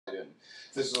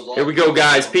Here we go,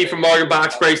 guys. P from Morgan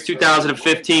Box Breaks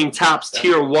 2015 Topps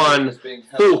Tier 1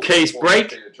 full case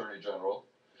break.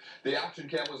 The action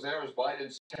cam was there as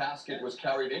Biden's casket was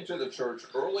carried into the church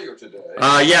earlier today.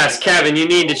 Yes, Kevin, you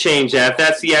need to change that. If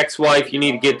that's the ex-wife, you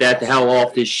need to get that the hell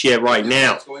off this shit right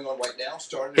now.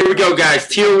 Here we go, guys.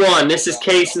 Tier 1. This is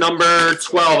case number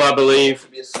 12, I believe.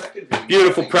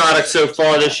 Beautiful product so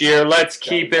far this year. Let's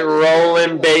keep it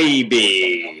rolling,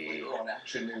 baby.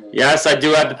 Yes, I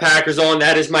do have the Packers on.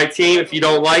 That is my team. If you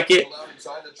don't like it,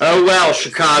 oh well,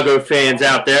 Chicago fans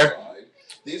out there.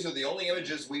 These are the only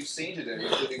images we've seen today,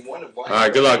 including one of Biden. All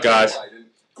right, good luck, guys. Biden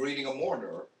greeting a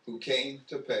mourner who came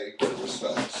to pay his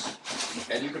respects.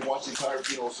 And you can watch the entire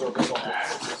funeral service on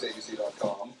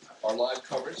ABC.com. Our live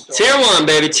coverage. Tier 1,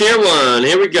 baby, Tier 1.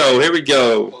 Here we go, here we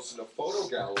go.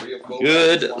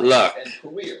 Good luck.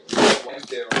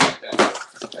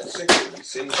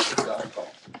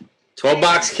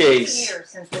 12-box case.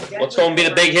 What's going to be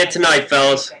the big hit tonight,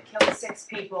 fellas? Killed 6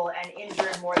 people and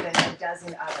injured more than a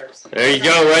dozen others. There you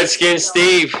go, Redskin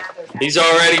Steve. He's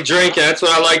already drinking. That's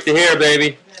what I like to hear,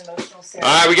 baby. All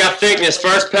right, we got thickness.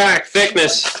 First pack,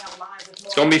 thickness.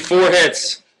 It's going to be 4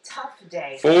 hits.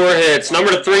 4 hits.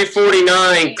 Number to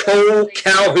 349, Cole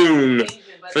Calhoun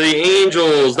for the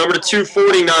Angels. Number to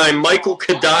 249, Michael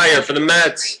Kadire for the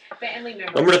Mets.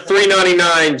 Number to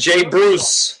 399, Jay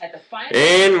Bruce.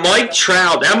 And Mike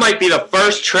Trout. That might be the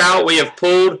first Trout we have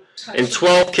pulled in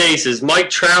 12 cases. Mike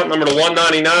Trout, number to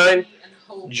 199,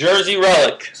 Jersey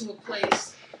Relic.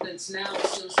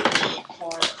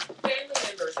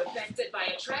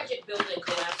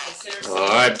 All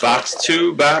right, box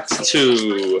 2, box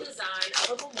 2.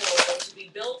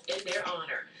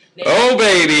 Oh,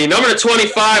 baby. Number to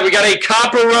 25, we got a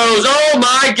Copper Rose. Oh,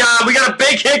 my God. We got a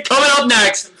big hit coming up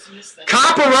next.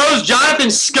 Copper Rose, Jonathan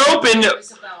Scopin.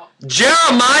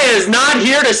 Jeremiah is not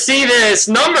here to see this.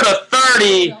 Number to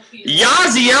 30,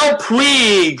 Yasiel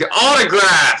Puig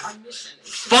autograph.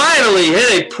 Finally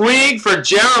hit a Puig for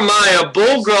Jeremiah.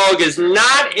 Bullgrog is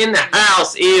not in the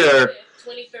house either.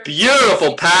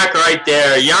 Beautiful pack right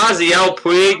there. Yasiel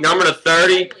Puig, number to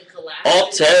 30,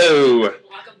 auto.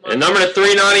 And number to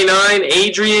 399,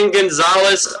 Adrian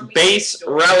Gonzalez, base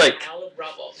relic.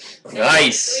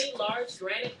 Nice.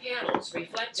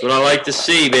 That's what I like to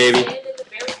see, baby.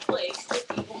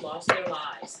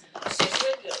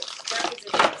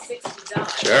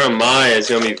 Jeremiah is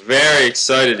going to be very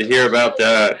excited to hear about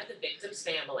that.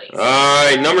 All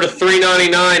right, number to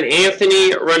 399,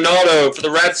 Anthony Ronaldo for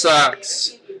the Red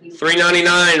Sox.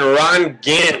 399, Ron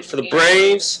Gant for the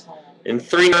Braves. And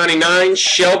 399,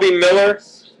 Shelby Miller,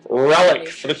 relic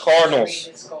for the Cardinals.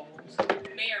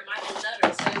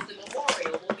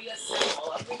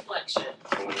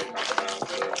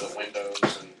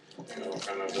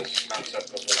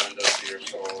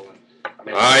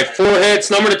 All right, 4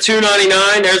 hits. Number to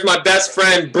 299. There's my best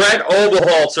friend, Brett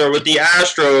Oberholzer with the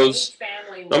Astros.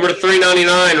 Number to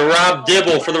 399, Rob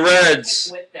Dibble for the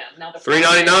Reds.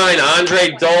 399,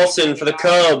 Andre Dawson for the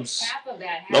Cubs.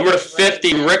 Number to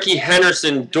 50, Ricky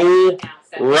Henderson, dual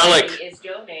relic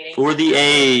for the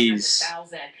A's.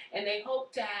 And they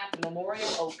hope to have the Memorial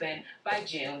open by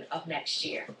June of next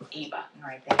year. Eva. All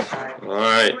right, thanks, Charlie. All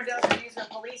right.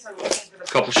 A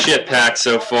couple shit packs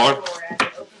so far.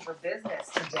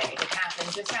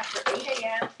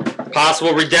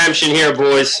 Possible redemption here,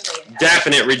 boys.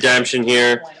 Definite redemption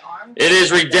here. It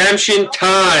is redemption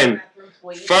time.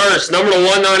 First, number to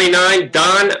 199,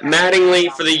 Don Mattingly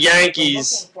for the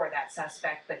Yankees.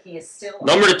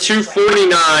 Number to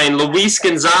 249, Luis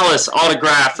Gonzalez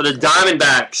autograph for the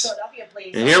Diamondbacks.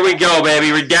 And here we go,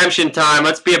 baby. Redemption time.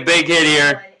 Let's be a big hit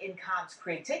here.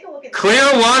 Clear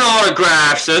 1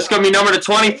 autograph. So it's going to be number to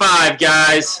 25,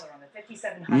 guys.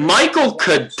 Michael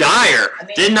Kadire.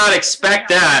 Did not expect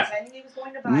that.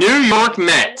 New York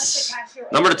Mets.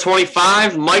 Number to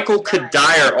 25, Michael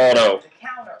Kadire auto.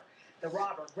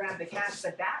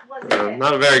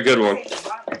 Not a very good one.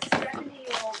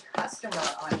 Customer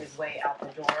on his way out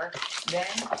the door, then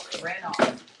ran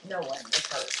off. No one was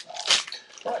hurt.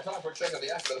 All right, time for a check of the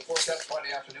forecast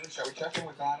Friday afternoon. Shall we check in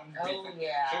with Adam? Oh,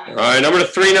 yeah. All right, number to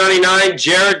 399,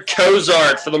 Jared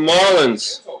Cozart for the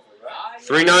Marlins.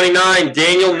 399,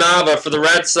 Daniel Nava for the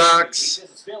Red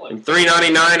Sox. And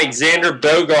 399, Xander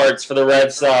Bogaerts for the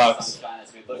Red Sox.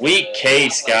 Weak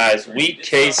case, guys. Weak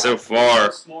case so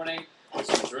far.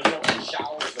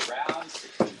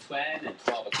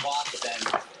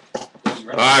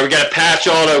 All right, we got a patch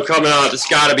auto coming up. It's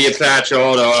got to be a patch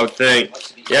auto, I would think.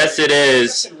 Yes, it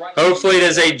is. Hopefully it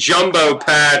is a jumbo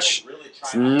patch.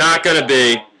 It's not going to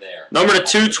be. Number to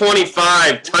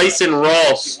 225, Tyson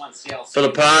Ross for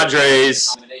the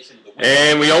Padres.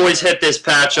 And we always hit this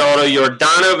patch auto,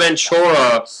 Yordano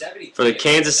Ventura for the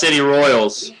Kansas City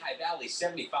Royals.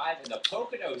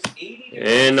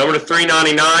 And number to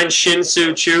 399,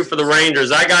 Shin-Soo Choo for the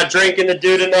Rangers. I got drinking to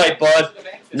do tonight, bud.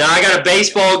 Now I got a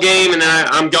baseball game and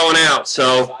I'm going out,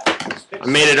 so I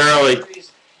made it early.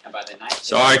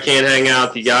 Sorry I can't hang out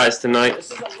with you guys tonight.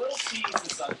 This is a little tease in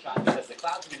sunshine because the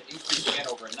clouds are going to increase again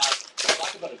overnight.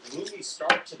 Talk about a gloomy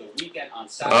start to the weekend on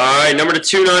Saturday. All right, number to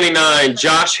 299,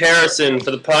 Josh Harrison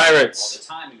for the Pirates.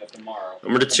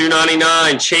 Number to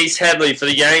 299, Chase Headley for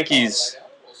the Yankees.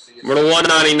 Number to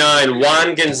 199,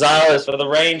 Juan Gonzalez for the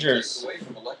Rangers.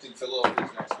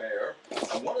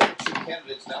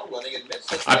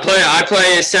 I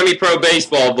play a semi-pro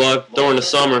baseball, bud, during the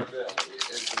summer.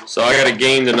 So I got a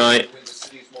game tonight.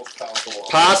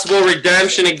 Possible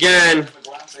redemption again.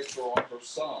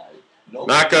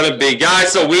 Not going to be.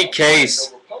 Guys, a weak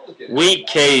case. Weak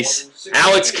case.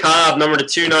 Alex Cobb, number to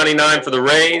 299 for the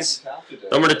Rays.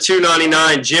 Number to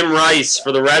 299, Jim Rice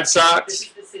for the Red Sox.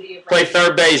 Play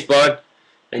third base, bud.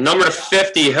 And number to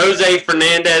 50, Jose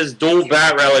Fernandez, dual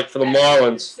bat relic for the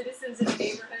Marlins.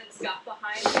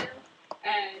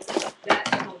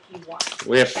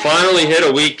 We have finally hit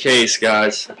a weak case,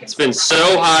 guys. It's been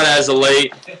so hot as of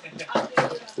late.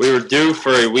 We were due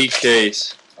for a weak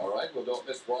case.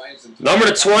 Number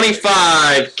to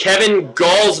 25, Kevin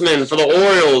Galsman for the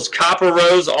Orioles, Copper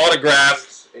Rose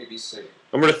autograph.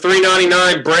 Number to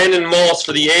 399, Brandon Moss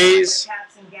for the A's.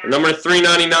 And number to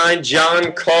 399,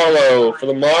 Giancarlo for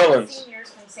the Marlins.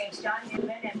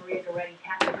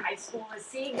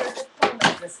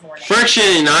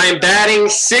 Friction, I am batting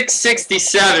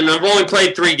 .667. I've only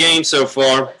played 3 games so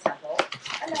far,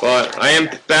 but I am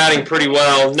batting pretty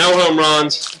well. No home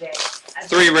runs,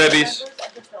 3 ribbies.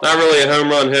 Not really a home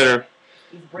run hitter.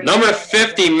 Number to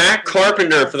 50, Matt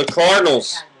Carpenter for the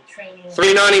Cardinals.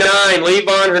 399,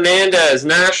 Levon Hernandez,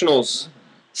 Nationals.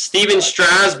 Steven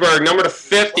Strasburg, number to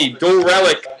 50, dual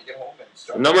relic.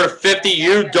 Number to 50,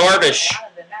 Yu Darvish,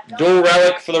 dual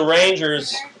relic for the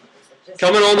Rangers.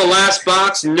 Coming on the last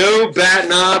box, no bat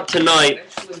knob tonight.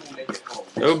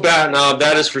 No bat knob,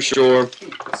 that is for sure.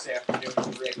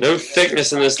 No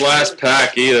thickness in this last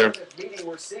pack either.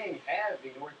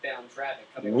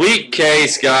 Weak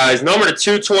case, guys. Number to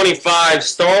 225,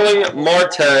 Starling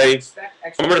Marte.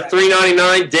 Number to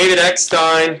 399, David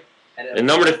Eckstein. And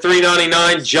number to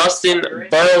 399, Justin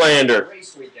Verlander.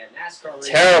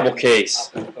 Terrible case.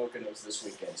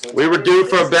 We were due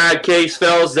for a bad case,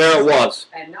 fellas. There it was.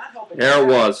 There it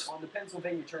was.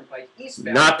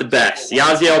 Not the best.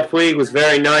 Yasiel Puig was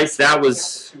very nice. That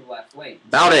was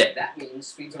about it.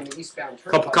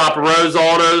 Couple Copper Rose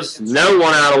autos. No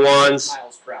 1 out of 1s.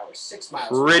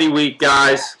 Pretty weak,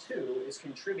 guys.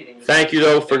 Thank you,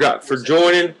 though, for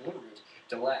joining.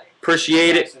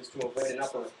 Appreciate it.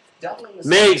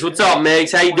 Megs, what's up,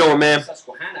 Megs? How you doing, man?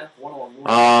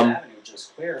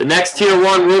 The next Tier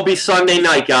 1 will be Sunday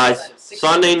night, guys.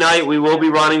 Sunday night, we will be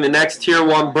running the next Tier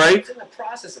 1 break.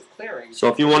 So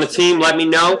if you want a team, let me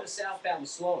know.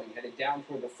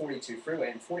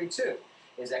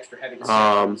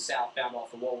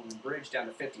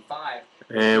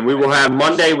 And we will have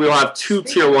Monday, we will have 2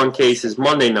 Tier 1 cases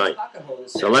Monday night.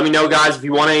 So let me know, guys, if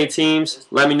you want any teams.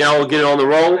 Let me know. We'll get it on the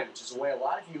roll.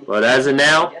 But as of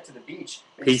now,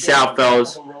 peace out,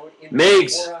 fellas.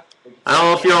 Migs, I don't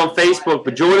know if you're on Facebook,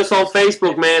 but join us on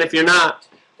Facebook, man, if you're not.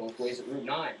 Both ways at Route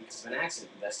 9 because of an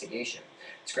accident investigation.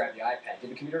 Let's grab the iPad. Did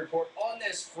the commuter report on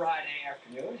this Friday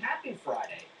afternoon. Happy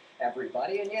Friday,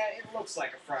 everybody. And yeah, it looks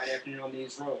like a Friday afternoon on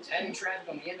these roads. Heavy traffic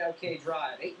on the MLK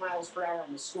Drive, 8 miles per hour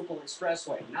on the Schuylkill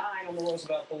Expressway, 9 on the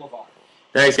Roosevelt Boulevard.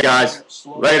 Thanks, guys.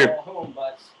 Later. Home,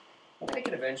 but we'll make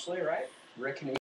it eventually, right? Rick and